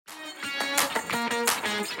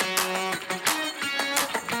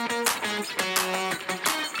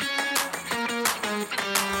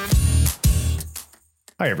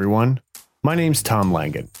Hi, everyone. My name's Tom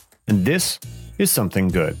Langan, and this is Something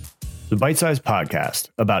Good, the bite-sized podcast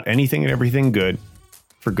about anything and everything good,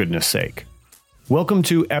 for goodness sake. Welcome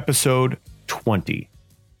to episode 20,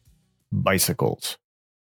 Bicycles.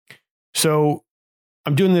 So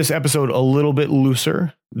I'm doing this episode a little bit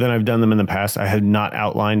looser than I've done them in the past. I had not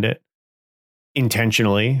outlined it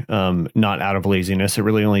intentionally, not out of laziness. It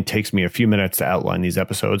really only takes me a few minutes to outline these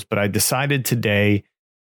episodes, but I decided today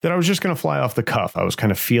that I was just going to fly off the cuff. I was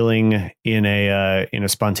kind of feeling in a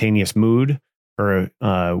spontaneous mood, or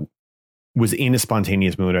was in a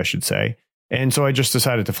spontaneous mood, I should say. And so I just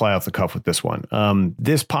decided to fly off the cuff with this one.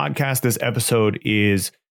 This podcast, this episode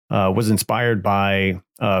was inspired by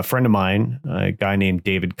a friend of mine, a guy named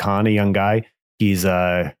David Kahn, a young guy. He's,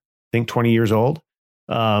 I think, 20 years old.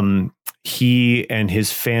 He and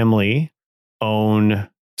his family own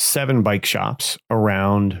 7 bike shops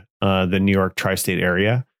around the New York tri-state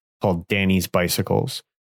area, called Danny's Bicycles.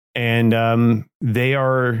 And they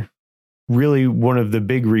are really one of the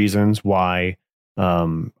big reasons why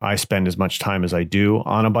I spend as much time as I do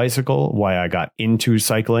on a bicycle, why I got into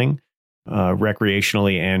cycling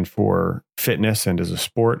recreationally and for fitness and as a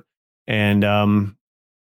sport. And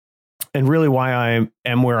really why I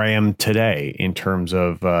am where I am today in terms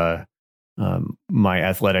of my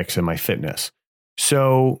athletics and my fitness.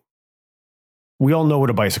 So we all know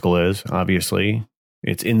what a bicycle is, obviously.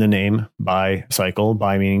 It's in the name, bicycle,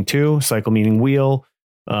 bi meaning two, cycle meaning wheel.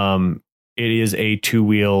 It is a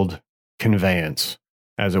two-wheeled conveyance,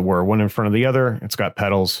 as it were, one in front of the other. It's got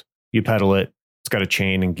pedals. You pedal it. It's got a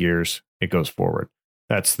chain and gears. It goes forward.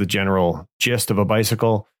 That's the general gist of a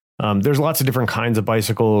bicycle. There's lots of different kinds of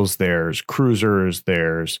bicycles. There's cruisers.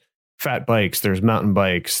 There's fat bikes. There's mountain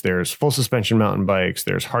bikes. There's full suspension mountain bikes.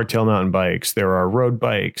 There's hardtail mountain bikes. There are road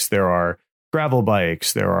bikes. There are gravel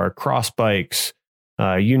bikes. There are cross bikes.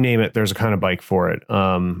 You name it, there's a kind of bike for it.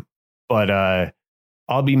 But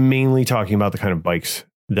I'll be mainly talking about the kind of bikes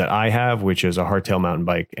that I have, which is a hardtail mountain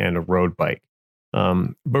bike and a road bike.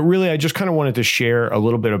 But really, I just kind of wanted to share a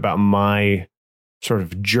little bit about my sort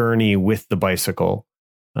of journey with the bicycle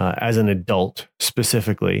as an adult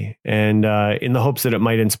specifically, and in the hopes that it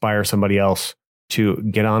might inspire somebody else to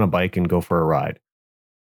get on a bike and go for a ride.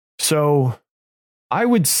 So I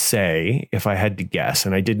would say, if I had to guess,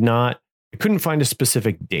 and I couldn't find a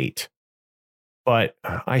specific date, but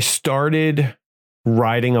I started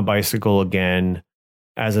riding a bicycle again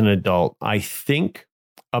as an adult, I think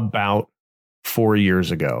about 4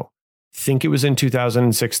 years ago. I think it was in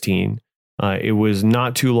 2016. It was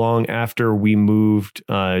not too long after we moved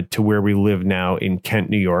to where we live now in Kent,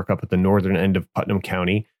 New York, up at the northern end of Putnam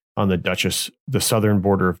County, on the southern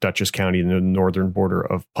border of Dutchess County and the northern border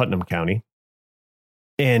of Putnam County.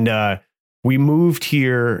 And we moved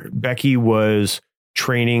here. Becky was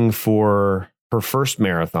training for her first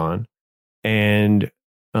marathon and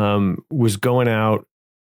was going out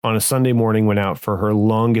on a Sunday morning, went out for her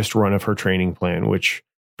longest run of her training plan, which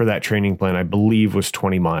for that training plan, I believe was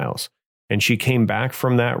 20 miles. And she came back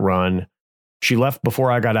from that run. She left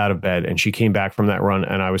before I got out of bed, and she came back from that run,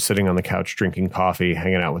 and I was sitting on the couch drinking coffee,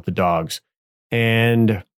 hanging out with the dogs.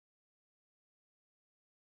 And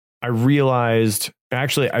I realized,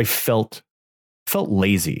 actually, I felt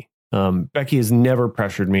lazy. Becky has never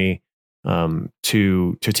pressured me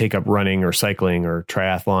to take up running or cycling or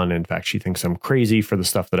triathlon. In fact, she thinks I'm crazy for the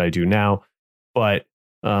stuff that I do now. But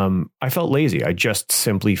I felt lazy. I just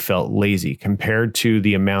simply felt lazy compared to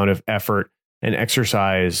the amount of effort and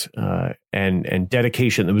exercise and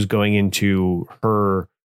dedication that was going into her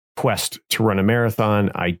quest to run a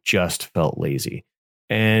marathon. I just felt lazy.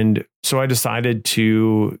 And so I decided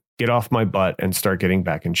to get off my butt and start getting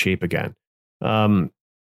back in shape again.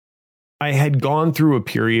 I had gone through a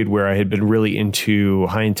period where I had been really into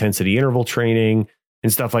high intensity interval training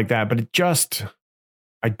and stuff like that, but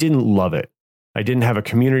I didn't love it. I didn't have a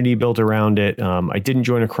community built around it. I didn't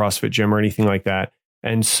join a CrossFit gym or anything like that.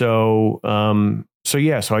 And so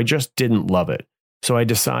I just didn't love it. So I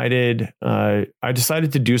decided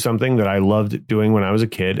to do something that I loved doing when I was a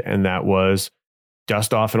kid, and that was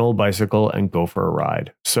dust off an old bicycle and go for a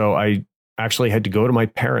ride. So I actually had to go to my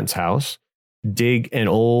parents' house, dig an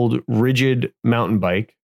old rigid mountain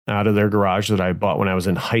bike out of their garage that I bought when I was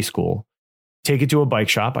in high school, take it to a bike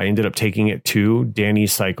shop. I ended up taking it to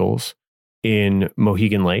Danny's Cycles in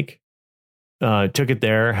Mohegan Lake. Took it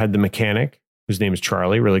there, had the mechanic, whose name is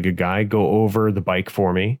Charlie, really good guy, go over the bike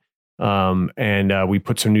for me. And we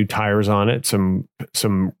put some new tires on it, some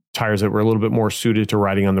tires that were a little bit more suited to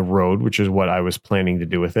riding on the road, which is what I was planning to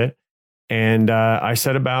do with it. And I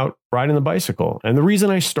set about riding the bicycle. And the reason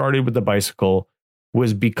I started with the bicycle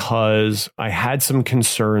was because I had some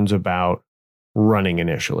concerns about running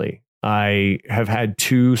initially. I have had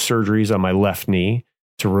 2 surgeries on my left knee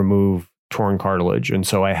to remove torn cartilage. And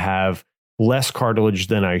so I have less cartilage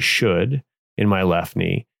than I should in my left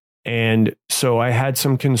knee. And so I had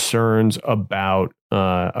some concerns about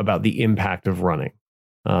the impact of running.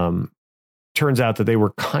 Turns out that they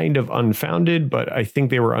were kind of unfounded, but I think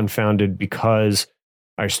they were unfounded because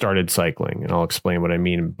I started cycling, and I'll explain what I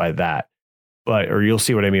mean by that. Or you'll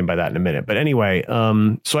see what I mean by that in a minute. But anyway,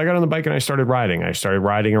 so I got on the bike and I started riding. I started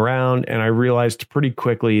riding around, and I realized pretty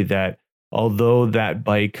quickly that although that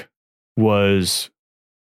bike was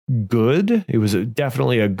good, it was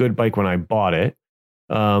definitely a good bike when I bought it.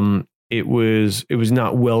 It was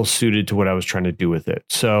not well suited to what I was trying to do with it.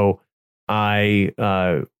 So I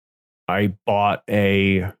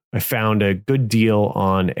found a good deal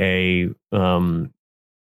on a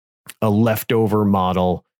leftover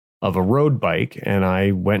model of a road bike, and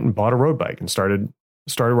I went and bought a road bike and started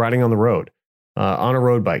riding on the road on a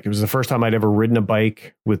road bike. It was the first time I'd ever ridden a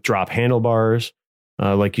bike with drop handlebars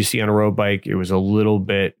like you see on a road bike. It was took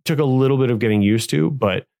a little bit of getting used to,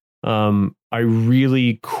 but I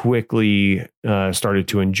really quickly started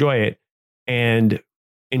to enjoy it, and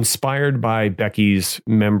inspired by Becky's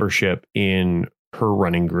membership in her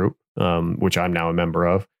running group, which I'm now a member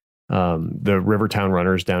of, the Rivertown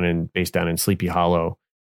Runners based down in Sleepy Hollow.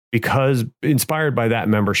 Because inspired by that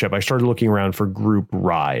membership, I started looking around for group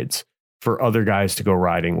rides for other guys to go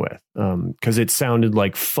riding with, because it sounded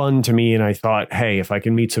like fun to me. And I thought, hey, if I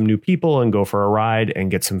can meet some new people and go for a ride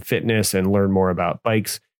and get some fitness and learn more about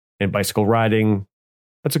bikes and bicycle riding,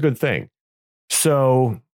 that's a good thing.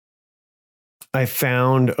 So I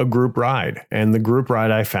found a group ride, and the group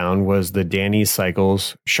ride I found was the Danny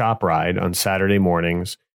Cycles shop ride on Saturday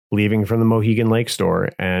mornings, leaving from the Mohegan Lake store.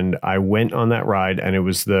 And I went on that ride, and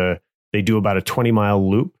they do about a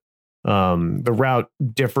 20-mile loop. The route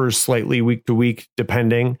differs slightly week to week,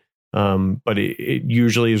 depending, but it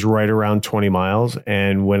usually is right around 20 miles.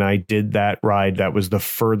 And when I did that ride, that was the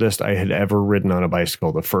furthest I had ever ridden on a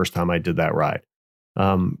bicycle the first time I did that ride.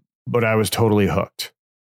 But I was totally hooked.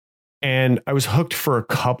 And I was hooked for a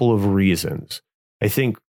couple of reasons. I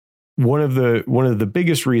think one of the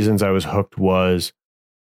biggest reasons I was hooked was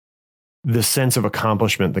the sense of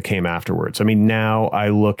accomplishment that came afterwards. I mean, now I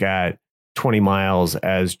look at 20 miles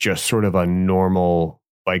as just sort of a normal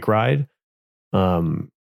bike ride.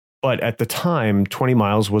 But at the time, 20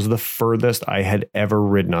 miles was the furthest I had ever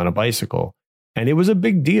ridden on a bicycle. And it was a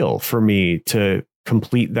big deal for me to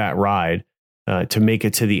complete that ride, to make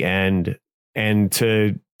it to the end, and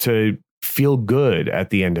to feel good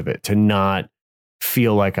at the end of it, to not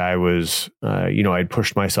feel like I was, I'd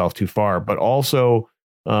pushed myself too far. But also,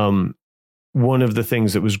 one of the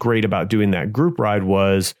things that was great about doing that group ride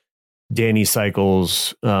was Danny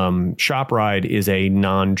Cycles shop ride is a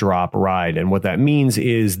non-drop ride. And what that means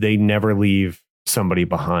is they never leave somebody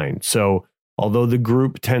behind. So although the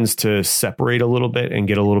group tends to separate a little bit and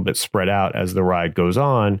get a little bit spread out as the ride goes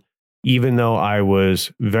on, even though I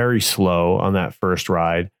was very slow on that first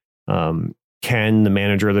ride, Ken, the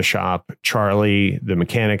manager of the shop, Charlie, the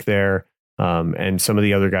mechanic there, and some of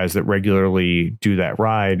the other guys that regularly do that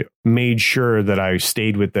ride made sure that I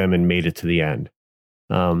stayed with them and made it to the end.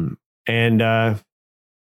 And that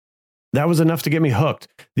was enough to get me hooked.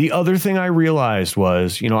 The other thing I realized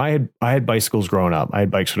was, I had bicycles growing up. I had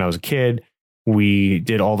bikes when I was a kid. We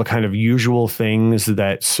did all the kind of usual things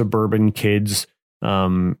that suburban kids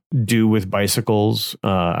do with bicycles.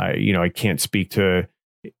 I can't speak to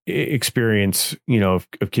experience, of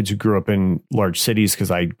kids who grew up in large cities,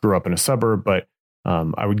 because I grew up in a suburb, but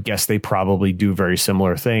I would guess they probably do very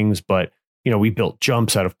similar things. But, we built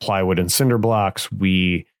jumps out of plywood and cinder blocks.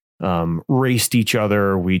 We raced each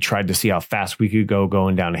other. We tried to see how fast we could go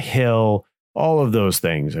going down a hill, all of those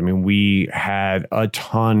things. I mean, we had a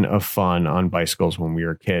ton of fun on bicycles when we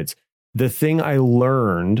were kids. The thing I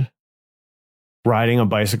learned riding a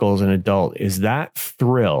bicycle as an adult is that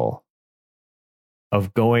thrill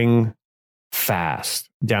of going fast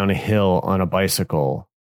down a hill on a bicycle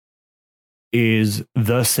is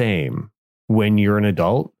the same when you're an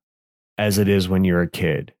adult as it is when you're a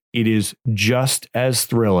kid. It is just as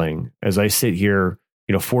thrilling as I sit here,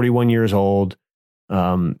 41 years old.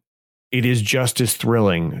 It is just as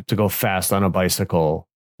thrilling to go fast on a bicycle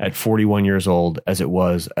at 41 years old as it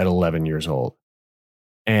was at 11 years old.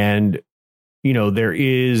 And, there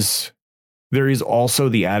is also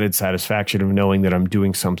the added satisfaction of knowing that I'm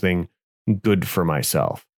doing something good for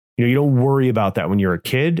myself. You don't worry about that when you're a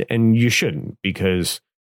kid, and you shouldn't, because,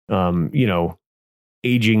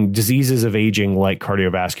 diseases of aging like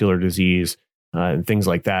cardiovascular disease and things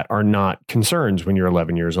like that are not concerns when you're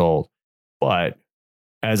 11 years old. But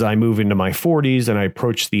as I move into my 40s and I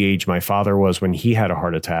approach the age my father was when he had a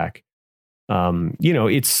heart attack,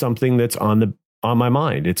 it's something that's on my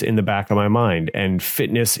mind. It's in the back of my mind, and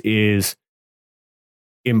fitness is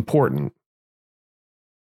important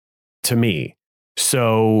to me.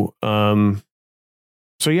 So that's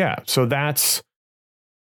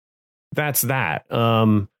that.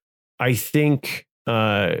 I think,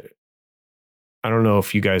 I don't know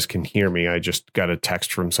if you guys can hear me. I just got a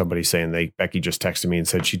text from somebody saying Becky just texted me and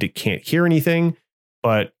said she can't hear anything,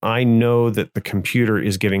 but I know that the computer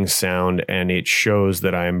is getting sound and it shows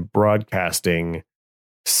that I'm broadcasting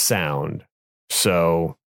sound.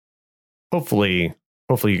 So hopefully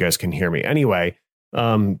you guys can hear me. Anyway,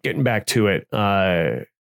 getting back to it,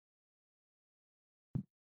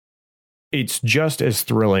 it's just as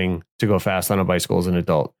thrilling to go fast on a bicycle as an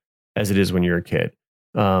adult as it is when you're a kid.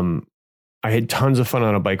 I had tons of fun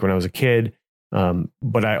on a bike when I was a kid,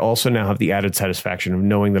 but I also now have the added satisfaction of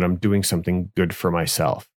knowing that I'm doing something good for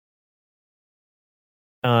myself.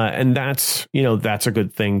 And that's a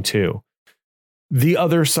good thing too. The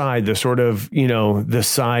other side, the sort of, the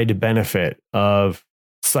side benefit of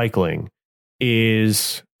cycling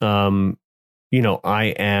is, I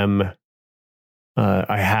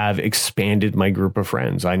have expanded my group of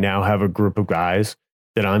friends. I now have a group of guys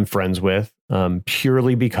that I'm friends with,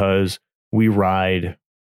 purely because we ride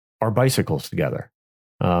our bicycles together.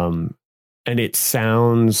 And it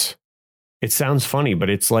sounds funny, but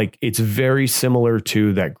it's very similar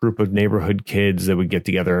to that group of neighborhood kids that would get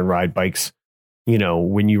together and ride bikes,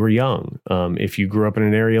 when you were young. If you grew up in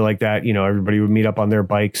an area like that, everybody would meet up on their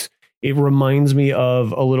bikes. It reminds me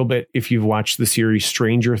of a little bit, if you've watched the series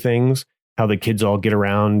Stranger Things, how the kids all get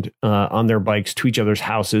around on their bikes to each other's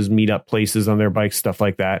houses, meet up places on their bikes, stuff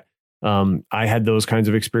like that. I had those kinds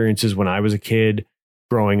of experiences when I was a kid,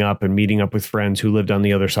 growing up and meeting up with friends who lived on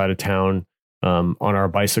the other side of town on our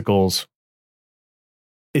bicycles.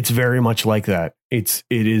 It's very much like that. It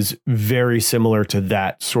is very similar to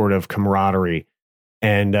that sort of camaraderie,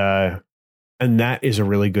 and that is a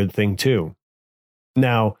really good thing too.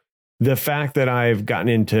 Now, the fact that I've gotten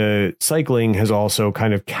into cycling has also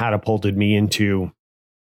kind of catapulted me into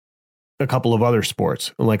a couple of other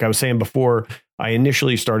sports. Like I was saying before, I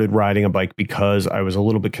initially started riding a bike because I was a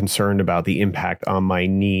little bit concerned about the impact on my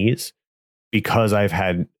knees, because I've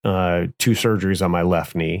had 2 surgeries on my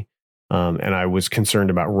left knee, and I was concerned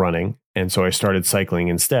about running. And so I started cycling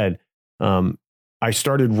instead. I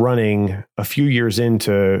started running a few years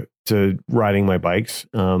into riding my bikes.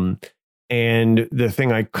 And the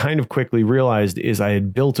thing I kind of quickly realized is I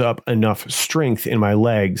had built up enough strength in my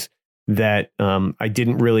legs that I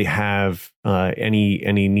didn't really have any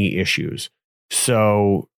knee issues.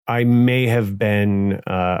 So I may have been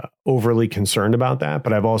overly concerned about that,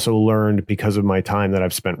 but I've also learned, because of my time that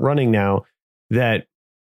I've spent running now, that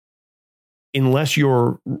unless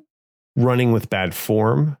you're running with bad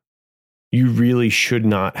form, you really should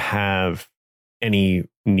not have any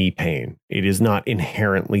knee pain. It is not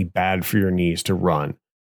inherently bad for your knees to run.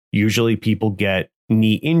 Usually people get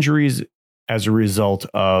knee injuries as a result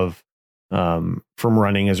of from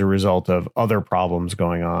running, as a result of other problems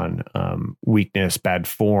going on, weakness, bad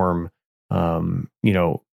form,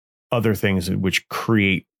 other things which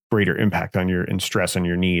create greater impact on and stress on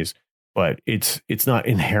your knees. But it's not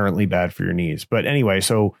inherently bad for your knees. But anyway,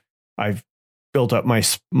 so I've built up my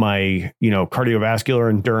cardiovascular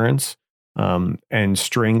endurance and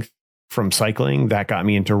strength from cycling. That got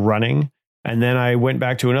me into running. And then I went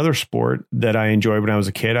back to another sport that I enjoyed when I was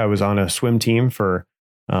a kid. I was on a swim team for,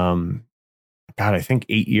 I think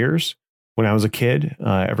 8 years when I was a kid.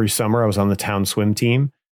 Every summer I was on the town swim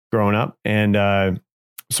team growing up. And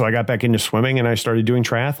so I got back into swimming and I started doing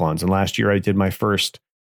triathlons. And last year I did my first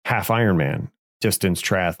half Ironman distance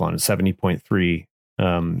triathlon,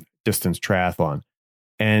 70.3 distance triathlon.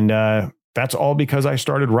 And that's all because I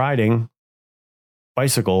started riding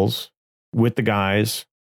bicycles with the guys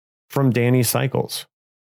from Danny Cycles.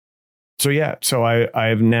 So yeah, so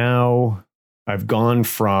I've gone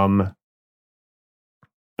from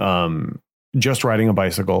just riding a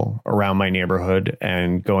bicycle around my neighborhood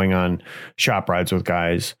and going on shop rides with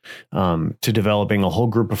guys, to developing a whole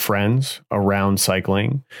group of friends around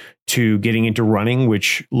cycling, to getting into running,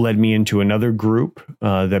 which led me into another group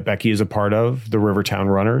that Becky is a part of, the Rivertown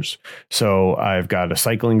Runners. So I've got a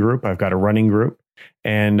cycling group, I've got a running group,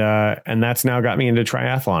 and that's now got me into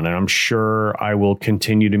triathlon. And I'm sure I will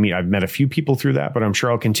continue to meet. I've met a few people through that, but I'm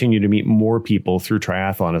sure I'll continue to meet more people through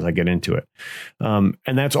triathlon as I get into it. And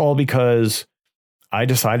that's all because I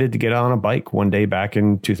decided to get on a bike one day back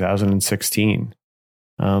in 2016.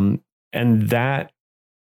 And that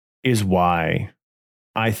is why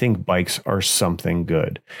I think bikes are something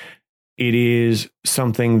good. It is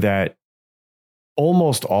something that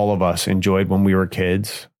almost all of us enjoyed when we were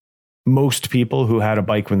kids. Most people who had a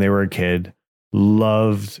bike when they were a kid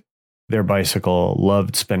loved their bicycle,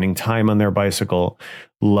 loved spending time on their bicycle,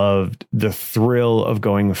 loved the thrill of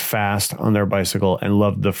going fast on their bicycle, and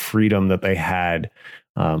loved the freedom that they had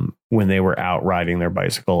when they were out riding their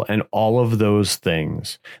bicycle. And all of those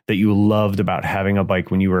things that you loved about having a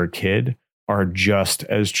bike when you were a kid are just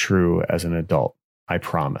as true as an adult. I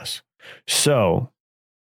promise. So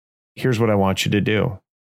here's what I want you to do.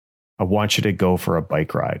 I want you to go for a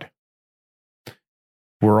bike ride.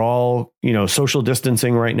 We're all, social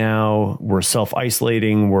distancing right now. We're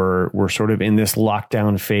self-isolating. We're sort of in this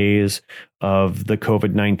lockdown phase of the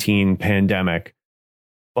COVID-19 pandemic,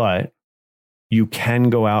 but you can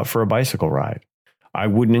go out for a bicycle ride. I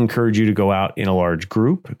wouldn't encourage you to go out in a large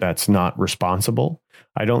group. That's not responsible,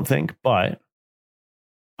 I don't think, but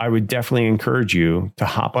I would definitely encourage you to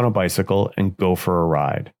hop on a bicycle and go for a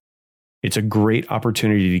ride. It's a great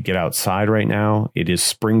opportunity to get outside right now. It is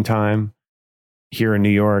springtime here in New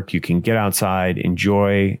York. You can get outside,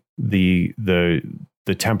 enjoy the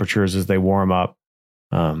temperatures as they warm up,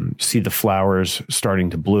 see the flowers starting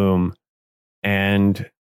to bloom, and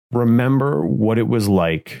remember what it was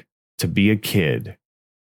like to be a kid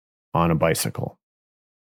on a bicycle.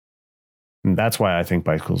 And that's why I think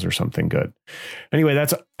bicycles are something good. Anyway,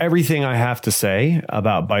 that's everything I have to say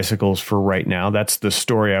about bicycles for right now. That's the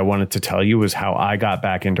story I wanted to tell you, is how I got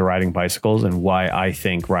back into riding bicycles and why I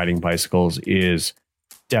think riding bicycles is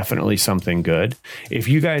definitely something good. If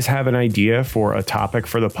you guys have an idea for a topic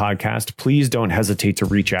for the podcast, please don't hesitate to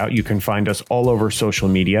reach out. You can find us all over social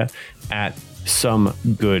media at Some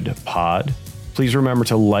Good Pod. Please remember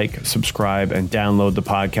to like, subscribe, and download the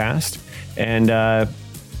podcast. And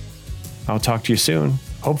I'll talk to you soon,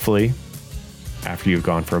 hopefully after you've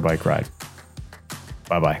gone for a bike ride.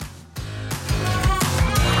 Bye-bye.